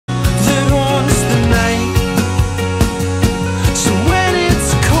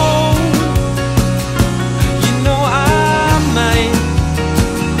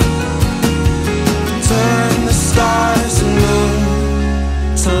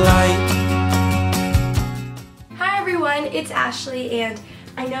light. Hi everyone, it's Ashley, and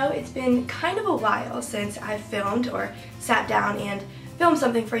I know it's been kind of a while since I've filmed or sat down and filmed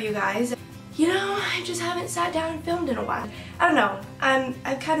something for you guys. You know, I just haven't sat down and filmed in a while. I don't know,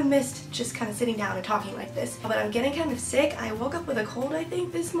 I've kind of missed just kind of sitting down and talking like this. But I'm getting kind of sick. I woke up with a cold, I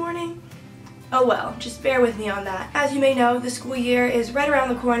think, this morning. Oh well, just bear with me on that. As you may know, the school year is right around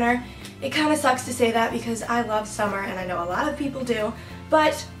the corner. It kind of sucks to say that because I love summer, and I know a lot of people do.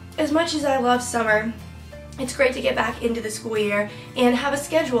 But as much as I love summer, it's great to get back into the school year and have a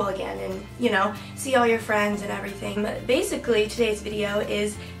schedule again and, you know, see all your friends and everything. But basically, today's video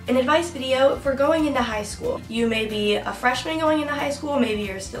is an advice video for going into high school. You may be a freshman going into high school, maybe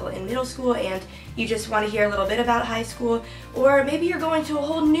you're still in middle school and you just want to hear a little bit about high school, or maybe you're going to a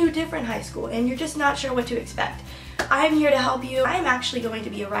whole new different high school and you're just not sure what to expect. I'm here to help you. I'm actually going to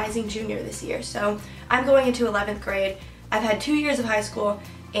be a rising junior this year, so I'm going into 11th grade. I've had 2 years of high school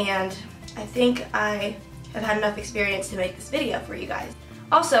and I think I have had enough experience to make this video for you guys.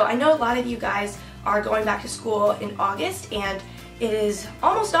 Also, I know a lot of you guys are going back to school in August, and it is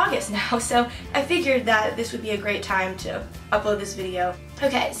almost August now, so I figured that this would be a great time to upload this video.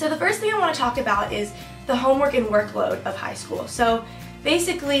 Okay, so the first thing I want to talk about is the homework and workload of high school. So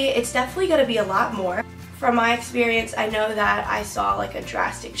basically, it's definitely going to be a lot more. From my experience, I know that I saw like a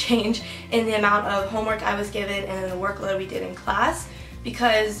drastic change in the amount of homework I was given and the workload we did in class,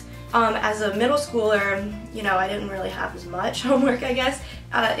 because as a middle schooler, you know, I didn't really have as much homework, I guess.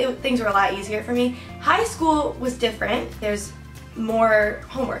 Things were a lot easier for me. High school was different. There's more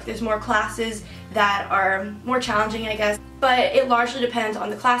homework. There's more classes that are more challenging, I guess. But it largely depends on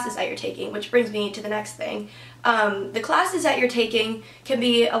the classes that you're taking, which brings me to the next thing. The classes that you're taking can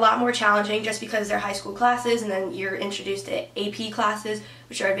be a lot more challenging just because they're high school classes, and then you're introduced to AP classes,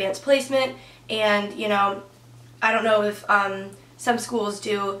 which are advanced placement. And, you know, I don't know if some schools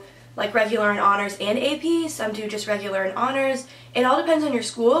do like regular and honors and AP, some do just regular and honors. It all depends on your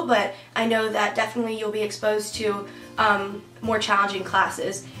school, but I know that definitely you'll be exposed to more challenging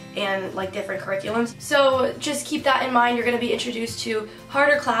classes and like different curriculums. So just keep that in mind. You're going to be introduced to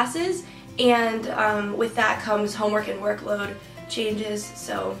harder classes, and with that comes homework and workload changes,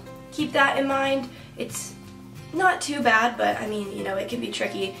 so keep that in mind. It's not too bad, but I mean, you know, it can be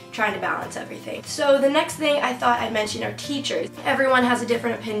tricky trying to balance everything. So the next thing I thought I'd mention are teachers. Everyone has a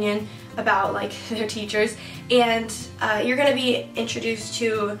different opinion about like their teachers, and you're going to be introduced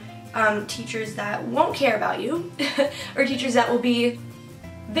to teachers that won't care about you or teachers that will be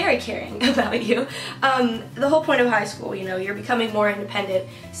very caring about you. The whole point of high school, you know, you're becoming more independent,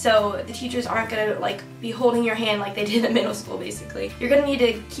 so the teachers aren't gonna like be holding your hand like they did in middle school, basically. You're gonna need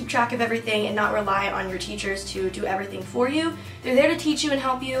to keep track of everything and not rely on your teachers to do everything for you. They're there to teach you and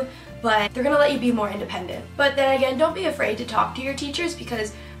help you, but they're gonna let you be more independent. But then again, don't be afraid to talk to your teachers,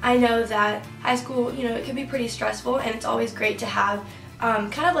 because I know that high school, you know, it can be pretty stressful, and it's always great to have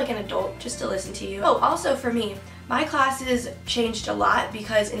kind of like an adult just to listen to you. Oh, also for me, my classes changed a lot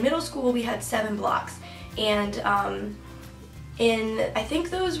because in middle school we had 7 blocks, and I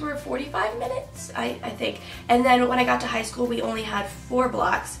think those were 45 minutes, I think. And then when I got to high school, we only had 4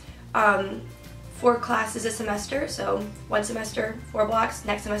 blocks, 4 classes a semester, so one semester 4 blocks,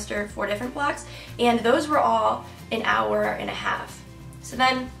 next semester 4 different blocks, and those were all an hour and a half. So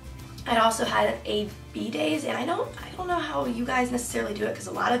then I'd also had AB days, and I don't know how you guys necessarily do it, because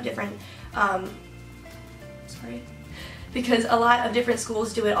a lot of different because a lot of different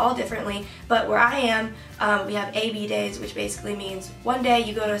schools do it all differently, but where I am, we have AB days, which basically means one day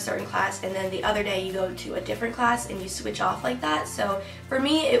you go to a certain class and then the other day you go to a different class, and you switch off like that. So for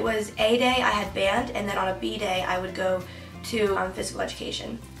me, it was A day I had band, and then on a B day I would go to physical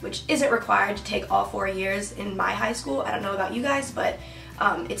education, which isn't required to take all 4 years in my high school. I don't know about you guys, but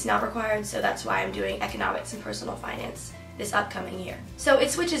it's not required, so that's why I'm doing economics and personal finance this upcoming year. So it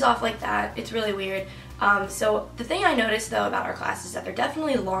switches off like that. It's really weird. So the thing I noticed though about our classes is that they're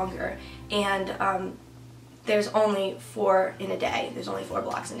definitely longer, and there's only 4 in a day. There's only 4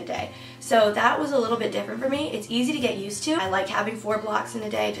 blocks in a day. So that was a little bit different for me. It's easy to get used to. I like having 4 blocks in a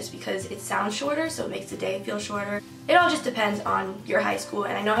day just because it sounds shorter, so it makes the day feel shorter. It all just depends on your high school,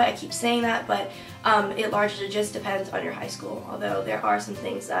 and I know I keep saying that, but it largely just depends on your high school, although there are some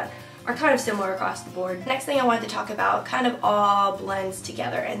things that are kind of similar across the board. Next thing I wanted to talk about kind of all blends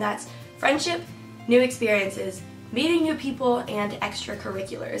together, and that's friendship, new experiences, meeting new people, and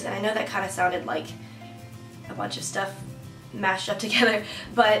extracurriculars. And I know that kind of sounded like a bunch of stuff mashed up together,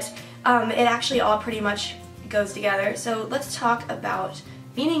 but it actually all pretty much goes together. So let's talk about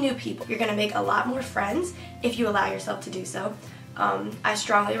meeting new people. You're going to make a lot more friends if you allow yourself to do so. I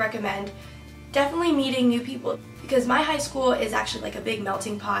strongly recommend definitely meeting new people, because my high school is actually like a big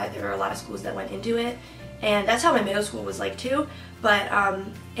melting pot. There are a lot of schools that went into it, and that's how my middle school was like too. But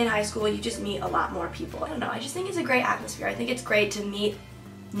in high school you just meet a lot more people. I don't know, I just think it's a great atmosphere. I think it's great to meet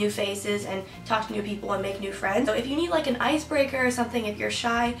new faces and talk to new people and make new friends. So if you need like an icebreaker or something, if you're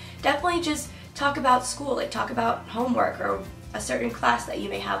shy, definitely just talk about school, like talk about homework or a certain class that you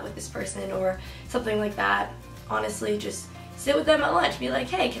may have with this person or something like that. Honestly, just sit with them at lunch, be like,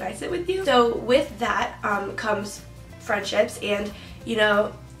 hey, can I sit with you? So with that comes friendships, and you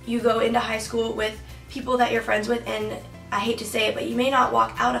know, you go into high school with people that you're friends with, and I hate to say it, but you may not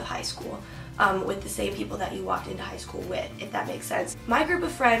walk out of high school with the same people that you walked into high school with, if that makes sense. My group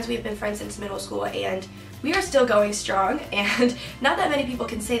of friends, we've been friends since middle school, and we are still going strong, and not that many people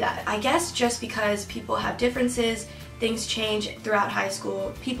can say that. I guess just because people have differences, things change throughout high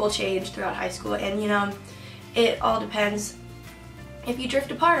school, people change throughout high school, and you know, it all depends if you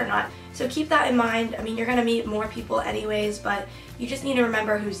drift apart or not. So keep that in mind. I mean, you're gonna meet more people anyways, but you just need to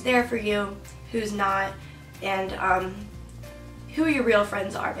remember who's there for you, who's not, and who your real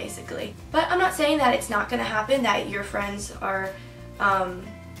friends are, basically. But I'm not saying that it's not gonna happen, that your friends are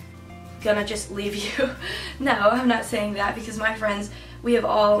gonna just leave you. No, I'm not saying that, because my friends, we have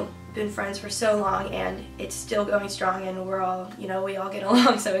all been friends for so long, and it's still going strong, and we're all, you know, we all get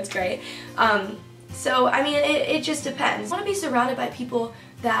along, so it's great. So, I mean, it just depends. You want to be surrounded by people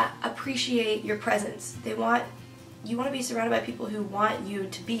that appreciate your presence. You want to be surrounded by people who want you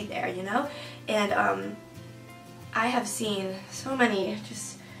to be there, you know? And I have seen so many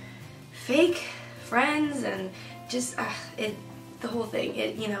just fake friends, and just, the whole thing,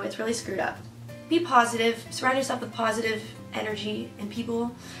 you know, it's really screwed up. Be positive, surround yourself with positive energy and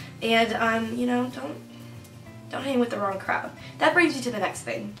people, and, you know, don't hang with the wrong crowd. That brings you to the next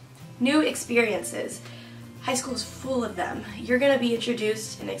thing. New experiences. High school is full of them. You're going to be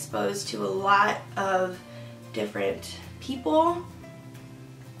introduced and exposed to a lot of different people,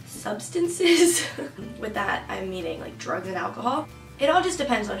 substances. With that, I'm meaning like drugs and alcohol. It all just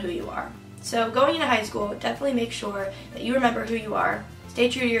depends on who you are. So going into high school, definitely make sure that you remember who you are. Stay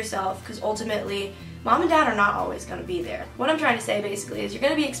true to yourself, because ultimately, mom and dad are not always going to be there. What I'm trying to say basically is you're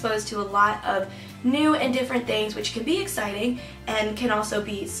going to be exposed to a lot of new and different things, which can be exciting and can also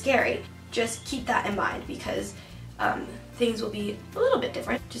be scary. Just keep that in mind, because things will be a little bit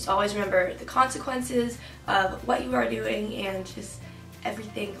different. Just always remember the consequences of what you are doing and just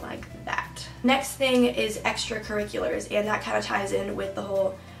everything like that. Next thing is extracurriculars, and that kind of ties in with the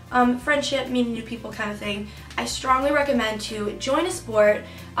whole friendship, meeting new people kind of thing. I strongly recommend to join a sport,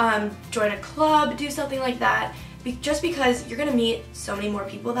 join a club, do something like that, just because you're gonna meet so many more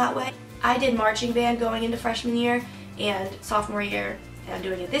people that way. I did marching band going into freshman year and sophomore year, and I'm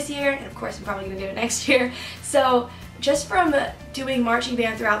doing it this year, and of course I'm probably gonna do it next year. So just from doing marching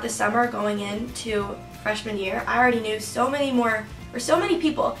band throughout the summer going into freshman year, I already knew so many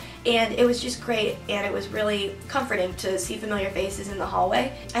people, and it was just great, and it was really comforting to see familiar faces in the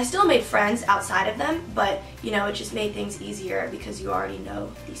hallway. I still made friends outside of them, but you know, it just made things easier because you already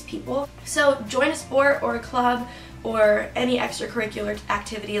know these people. So join a sport or a club or any extracurricular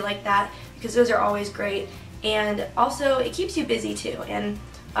activity like that, because those are always great, and also it keeps you busy too. And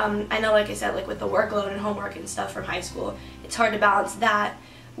I know, like I said, like with the workload and homework and stuff from high school, it's hard to balance that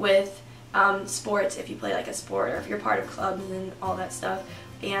with sports, if you play like a sport, or if you're part of clubs and all that stuff,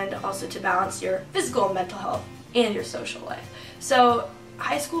 and also to balance your physical and mental health and your social life. So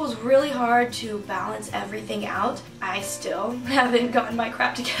high school is really hard to balance everything out. I still haven't gotten my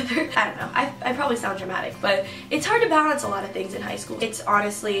crap together. I don't know, I probably sound dramatic, but it's hard to balance a lot of things in high school. It's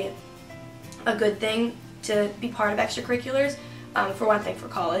honestly a good thing to be part of extracurriculars. For one thing, for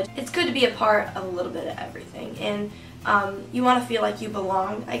college, it's good to be a part of a little bit of everything, and you want to feel like you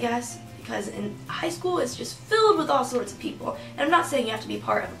belong, I guess, because in high school it's just filled with all sorts of people. And I'm not saying you have to be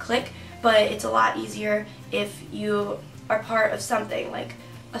part of a clique, but it's a lot easier if you are part of something like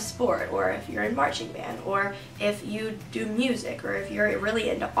a sport, or if you're in marching band, or if you do music, or if you're really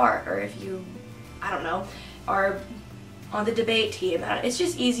into art, or if you, I don't know, are on the debate team. It's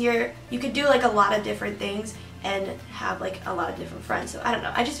just easier. You could do like a lot of different things and have like a lot of different friends. So I don't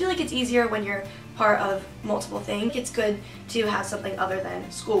know, I just feel like it's easier when you're part of multiple things. It's good to have something other than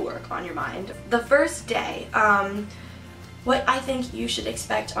schoolwork on your mind. The first day, what I think you should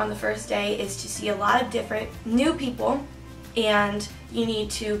expect on the first day is to see a lot of different new people, and you need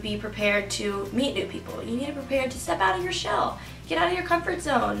to be prepared to meet new people. You need to be prepared to step out of your shell, get out of your comfort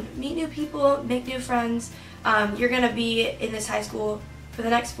zone, meet new people, make new friends. You're gonna be in this high school for the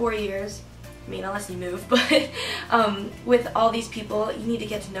next 4 years. I mean, unless you move, but with all these people, you need to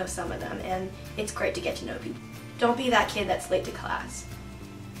get to know some of them, and it's great to get to know people. Don't be that kid that's late to class.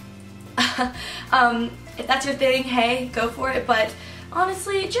 If that's your thing, hey, go for it, but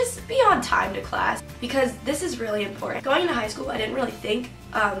honestly, just be on time to class because this is really important. Going into high school, I didn't really think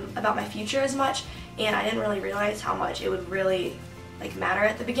about my future as much, and I didn't really realize how much it would really like matter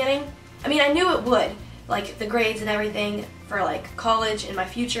at the beginning. I mean, I knew it would, like the grades and everything for like college and my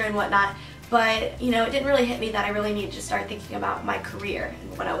future and whatnot, but you know, it didn't really hit me that I really needed to start thinking about my career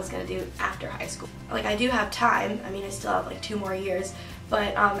and what I was going to do after high school. Like, I do have time. I mean, I still have like 2 more years,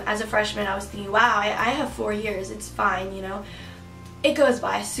 but as a freshman I was thinking, wow, I have 4 years, it's fine, you know. It goes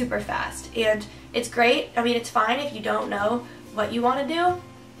by super fast, and it's great. I mean, it's fine if you don't know what you want to do,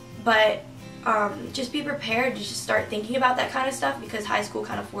 but just be prepared to just start thinking about that kind of stuff because high school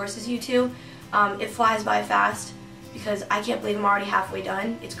kind of forces you to. It flies by fast because I can't believe I'm already halfway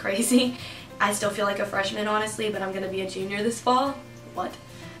done. It's crazy. I still feel like a freshman, honestly, but I'm going to be a junior this fall. What?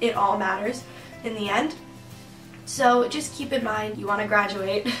 It all matters in the end. So just keep in mind you want to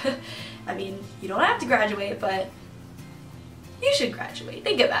graduate. I mean, you don't have to graduate, but you should graduate.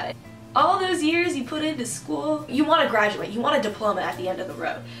 Think about it. All those years you put into school, you want to graduate. You want a diploma at the end of the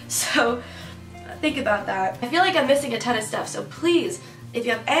road. So think about that. I feel like I'm missing a ton of stuff, so please, if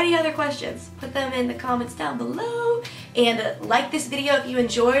you have any other questions, put them in the comments down below. And like this video if you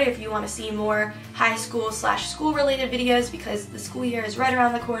enjoyed, if you want to see more high school / school related videos, because the school year is right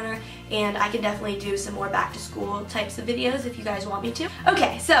around the corner and I can definitely do some more back to school types of videos if you guys want me to.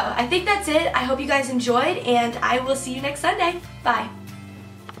 Okay, so I think that's it. I hope you guys enjoyed and I will see you next Sunday. Bye.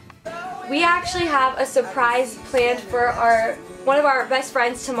 We actually have a surprise planned for one of our best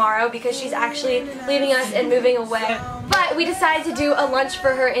friends tomorrow because she's actually leaving us and moving away. But we decided to do a lunch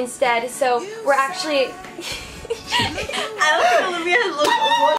for her instead, so we're actually... I don't think Olivia has looked